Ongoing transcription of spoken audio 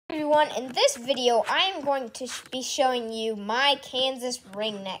Everyone, in this video, I am going to be showing you my Kansas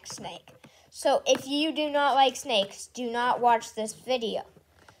ringneck snake. So if you do not like snakes, do not watch this video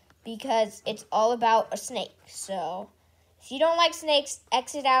because it's all about a snake. So if you don't like snakes,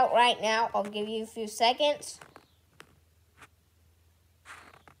 exit out right now. I'll give you a few seconds.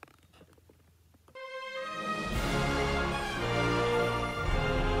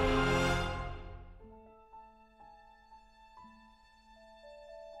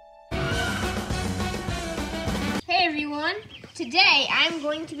 Hey everyone, today I'm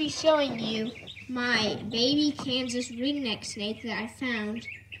going to be showing you my baby Kansas ringneck snake that I found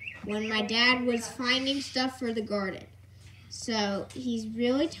when my dad was finding stuff for the garden. So he's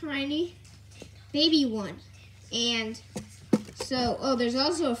really tiny, baby one. And so, there's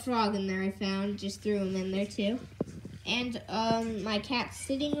also a frog in there I found, just threw him in there too. And my cat's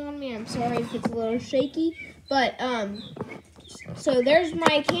sitting on me. I'm sorry if it's a little shaky, but so there's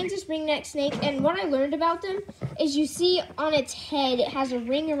my Kansas ringneck snake, and what I learned about them is you see on its head, it has a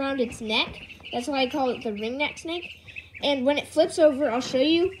ring around its neck. That's why I call it the ringneck snake. And when it flips over, I'll show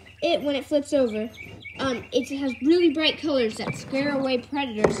you it when it flips over. It has really bright colors that scare away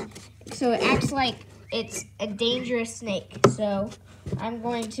predators, so it acts like it's a dangerous snake. So I'm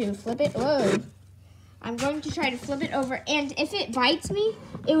going to flip it. Whoa. I'm going to try to flip it over, and if it bites me,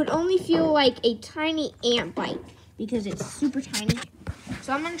 it would only feel like a tiny ant bite, because it's super tiny.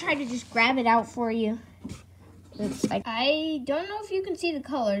 So I'm going to try to just grab it out for you. It's like, I don't know if you can see the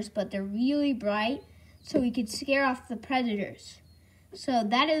colors, but they're really bright, so we could scare off the predators. So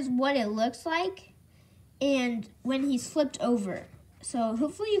that is what it looks like, and when he's flipped over. So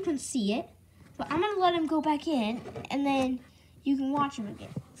hopefully you can see it. But I'm going to let him go back in, and then you can watch him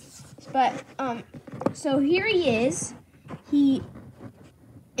again. But, so here he is. You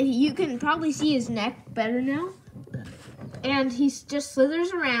can probably see his neck better now. And he just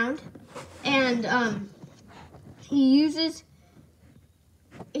slithers around, and he eats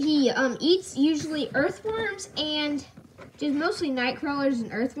usually earthworms and just mostly night crawlers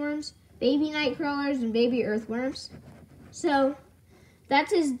and earthworms, baby night crawlers and baby earthworms. So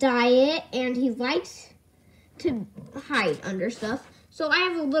that's his diet, and he likes to hide under stuff. So I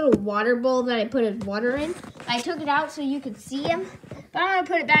have a little water bowl that I put his water in. I took it out so you could see him, but I'm gonna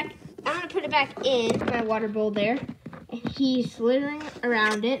put it back. I'm gonna put it back in my water bowl there. He's slithering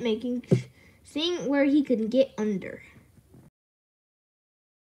around it, seeing where he can get under.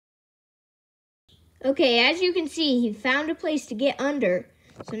 Okay, as you can see, he found a place to get under.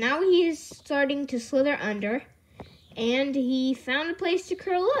 So now he is starting to slither under, and he found a place to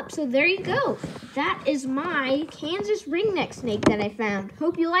curl up. So there you go. That is my Kansas ringneck snake that I found.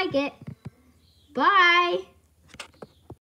 Hope you like it. Bye.